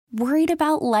Worried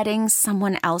about letting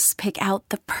someone else pick out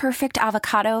the perfect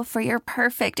avocado for your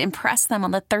perfect impress them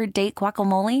on the third date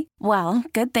guacamole? Well,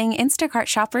 good thing Instacart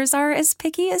shoppers are as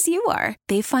picky as you are.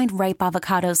 They find ripe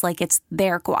avocados like it's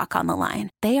their guac on the line.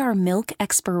 They are milk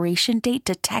expiration date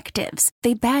detectives.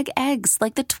 They bag eggs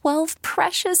like the 12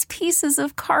 precious pieces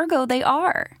of cargo they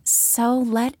are. So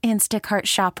let Instacart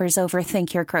shoppers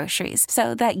overthink your groceries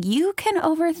so that you can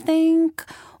overthink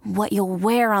what you'll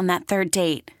wear on that third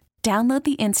date. Download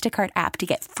the Instacart app to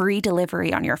get free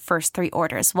delivery on your first 3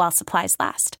 orders while supplies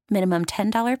last. Minimum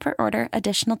 $10 per order.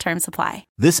 Additional terms apply.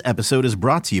 This episode is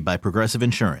brought to you by Progressive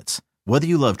Insurance. Whether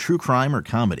you love true crime or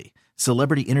comedy,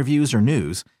 celebrity interviews or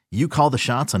news, you call the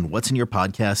shots on what's in your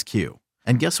podcast queue.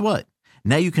 And guess what?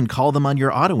 Now you can call them on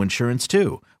your auto insurance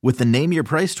too with the Name Your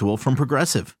Price tool from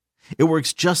Progressive. It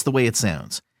works just the way it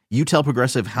sounds. You tell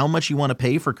Progressive how much you want to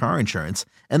pay for car insurance,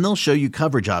 and they'll show you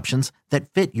coverage options that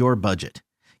fit your budget.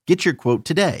 Get your quote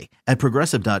today at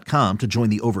Progressive.com to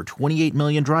join the over 28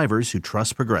 million drivers who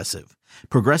trust Progressive.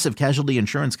 Progressive Casualty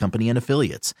Insurance Company and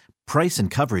Affiliates. Price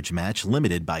and coverage match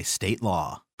limited by state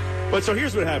law. But so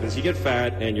here's what happens. You get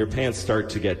fat and your pants start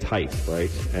to get tight, right?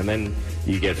 And then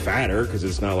you get fatter because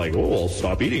it's not like, oh, I'll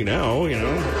stop eating now, you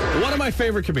know? One of my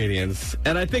favorite comedians,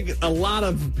 and I think a lot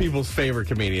of people's favorite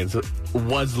comedians,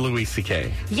 was Louis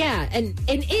C.K. Yeah, and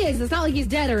it's not like he's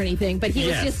dead or anything, but he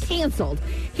was just canceled.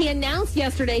 He announced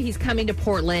yesterday he's coming to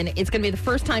Portland. It's going to be the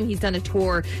first time he's done a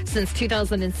tour since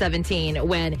 2017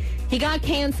 when he got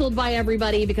canceled by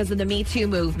everybody because of the Me Too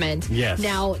movement. Yes.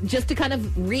 Now, just to kind of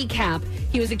recap,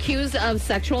 he was accused of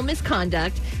sexual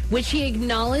misconduct, which he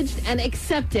acknowledged and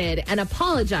accepted and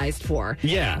apologized for.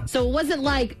 Yeah. So it wasn't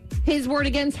like his word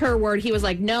against her word. He was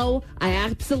like, no, I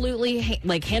absolutely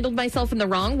handled myself in the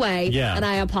wrong way, and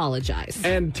I apologize.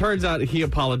 And turns out he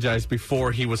apologized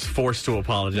before he was forced to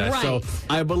apologize. Right. So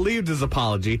I believed his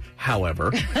apology.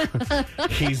 However,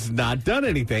 he's not done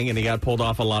anything, and he got pulled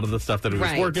off a lot of the stuff that he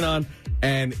was working on.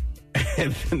 And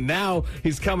now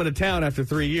he's coming to town after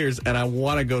 3 years, and I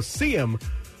want to go see him.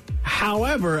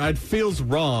 However, it feels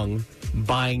wrong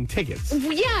buying tickets.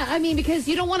 Yeah, I mean, because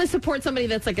you don't want to support somebody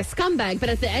that's like a scumbag, but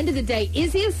at the end of the day,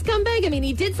 is he a scumbag? I mean,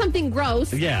 he did something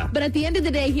gross. Yeah. But at the end of the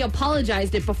day, he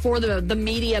apologized it before the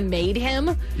media made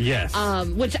him. Yes.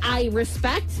 Which I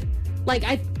respect. Like,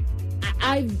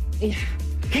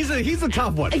 He's a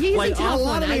tough one. He's like a tough a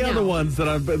lot one, of the I other know. ones that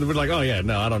I've been like, oh yeah,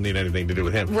 no, I don't need anything to do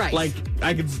with him. Right. Like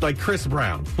like Chris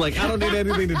Brown. Like I don't need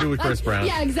anything to do with Chris Brown.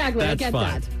 Yeah, exactly. That's I get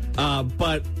fine. that.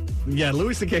 But yeah,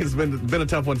 Louis C.K. has been a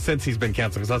tough one since he's been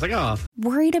canceled. Because I was like, oh.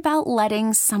 Worried about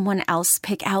letting someone else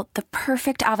pick out the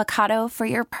perfect avocado for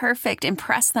your perfect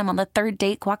impress them on the third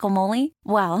date guacamole?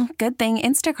 Well, good thing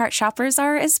Instacart shoppers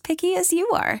are as picky as you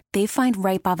are. They find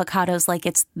ripe avocados like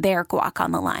it's their guac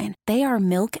on the line. They are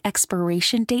milk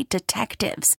expiration date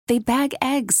detectives. They bag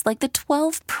eggs like the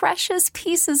 12 precious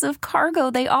pieces of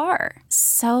cargo they are.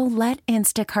 So let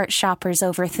Instacart shoppers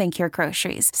overthink your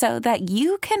groceries so that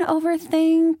you can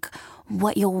overthink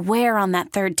what you'll wear on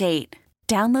that third date.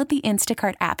 Download the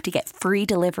Instacart app to get free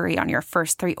delivery on your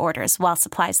first 3 orders while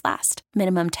supplies last.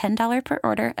 Minimum $10 per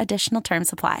order. Additional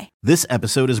terms apply. This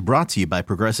episode is brought to you by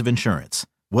Progressive Insurance.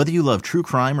 Whether you love true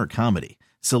crime or comedy,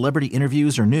 celebrity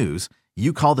interviews or news,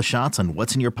 you call the shots on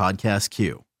what's in your podcast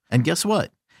queue. And guess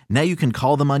what? Now you can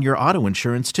call them on your auto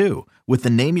insurance too with the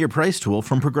Name Your Price tool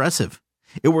from Progressive.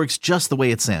 It works just the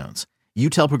way it sounds. You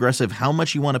tell Progressive how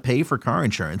much you want to pay for car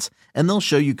insurance, and they'll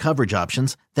show you coverage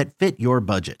options that fit your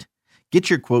budget. Get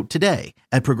your quote today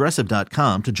at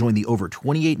Progressive.com to join the over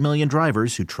 28 million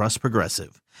drivers who trust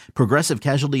Progressive. Progressive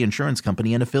Casualty Insurance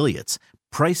Company and Affiliates.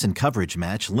 Price and coverage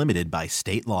match limited by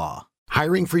state law.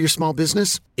 Hiring for your small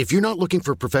business? If you're not looking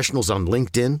for professionals on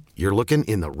LinkedIn, you're looking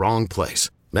in the wrong place.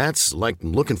 That's like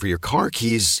looking for your car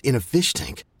keys in a fish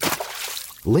tank.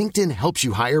 LinkedIn helps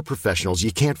you hire professionals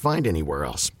you can't find anywhere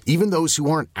else, even those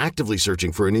who aren't actively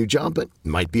searching for a new job but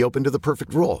might be open to the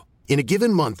perfect role. In a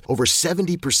given month, over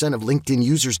 70% of LinkedIn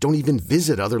users don't even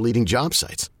visit other leading job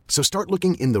sites. So start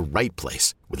looking in the right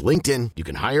place. With LinkedIn, you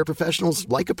can hire professionals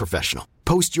like a professional.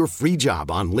 Post your free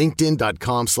job on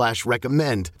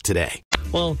linkedin.com/recommend today.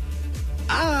 Well,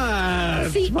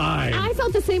 See, fine. I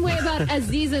felt the same way about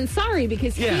Aziz Ansari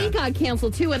because he got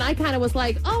canceled too, and I kind of was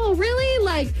like, oh, really?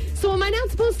 Like, so am I not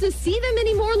supposed to see them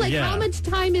anymore? Like, how much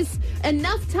time is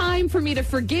enough time for me to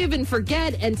forgive and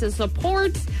forget and to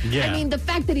support? Yeah. I mean, the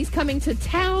fact that he's coming to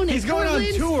town. He's going on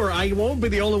tour. I won't be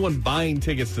the only one buying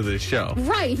tickets to this show.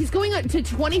 Right. He's going out to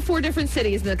 24 different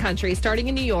cities in the country, starting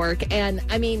in New York. And,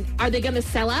 I mean, are they going to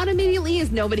sell out immediately?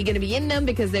 Is nobody going to be in them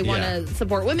because they want to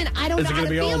support women? I don't know how to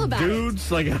feel about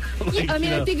dudes? it. I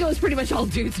mean, I think it was pretty much all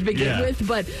dudes to begin with.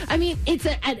 But, I mean, it's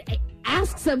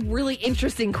asks a really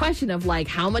interesting question of like,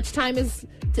 how much time is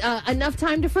enough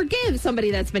time to forgive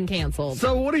somebody that's been canceled?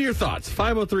 So what are your thoughts?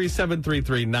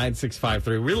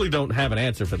 503-733-9653. Really don't have an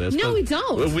answer for this. No, we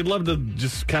don't. We'd love to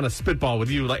just kind of spitball with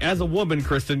you. Like, as a woman,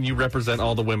 Kristen, you represent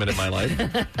all the women in my life.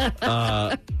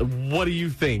 What do you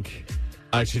think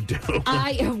I should do?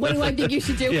 What do I think you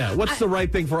should do? Yeah, what's the right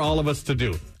thing for all of us to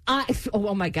do?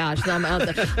 Oh my gosh. You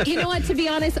know what? To be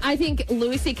honest, I think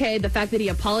Louis C.K., the fact that he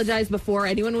apologized before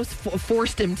anyone was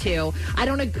forced him to, I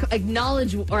don't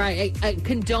acknowledge or I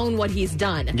condone what he's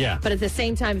done. Yeah. But at the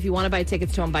same time, if you want to buy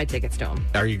tickets to him, buy tickets to him.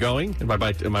 Are you going? Am I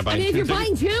buying two? If you're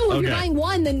buying two, if you're buying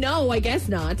one, then no, I guess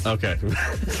not. Okay.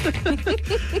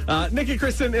 Nick and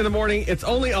Kristen in the morning. It's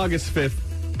only August 5th,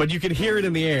 but you can hear it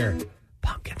in the air.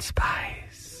 Pumpkin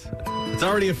spice. It's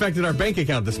already affected our bank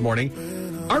account this morning.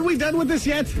 Are we done with this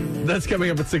yet? That's coming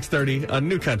up at 6:30 on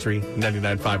New Country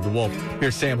 99.5 The Wolf.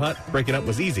 Here's Sam Hutt. Breaking up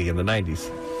was easy in the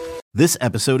 90s. This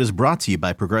episode is brought to you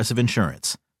by Progressive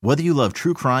Insurance. Whether you love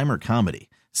true crime or comedy,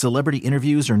 celebrity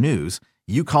interviews or news,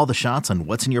 you call the shots on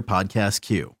what's in your podcast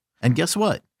queue. And guess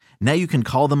what? Now you can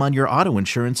call them on your auto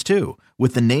insurance too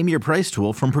with the Name Your Price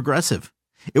tool from Progressive.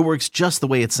 It works just the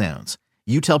way it sounds.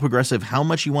 You tell Progressive how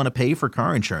much you want to pay for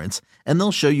car insurance, and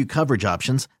they'll show you coverage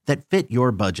options that fit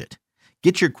your budget.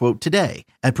 Get your quote today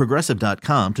at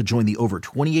Progressive.com to join the over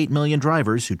 28 million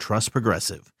drivers who trust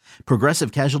Progressive.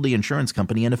 Progressive Casualty Insurance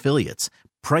Company and Affiliates.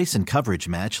 Price and coverage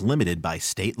match limited by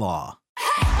state law.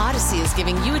 Odyssey is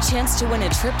giving you a chance to win a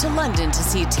trip to London to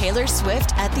see Taylor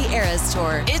Swift at the Eras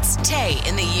Tour. It's Tay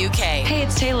in the UK. Hey,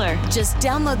 it's Taylor. Just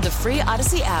download the free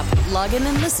Odyssey app, log in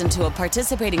and listen to a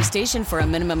participating station for a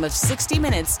minimum of 60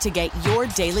 minutes to get your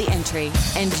daily entry.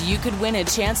 And you could win a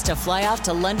chance to fly off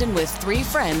to London with 3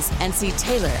 friends and see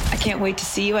Taylor. I can't wait to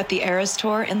see you at the Eras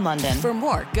Tour in London. For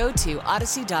more, go to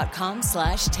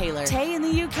odyssey.com/Taylor. Tay in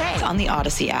the UK. It's on the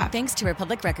Odyssey app. Thanks to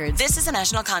Republic Records. This is a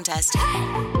national contest.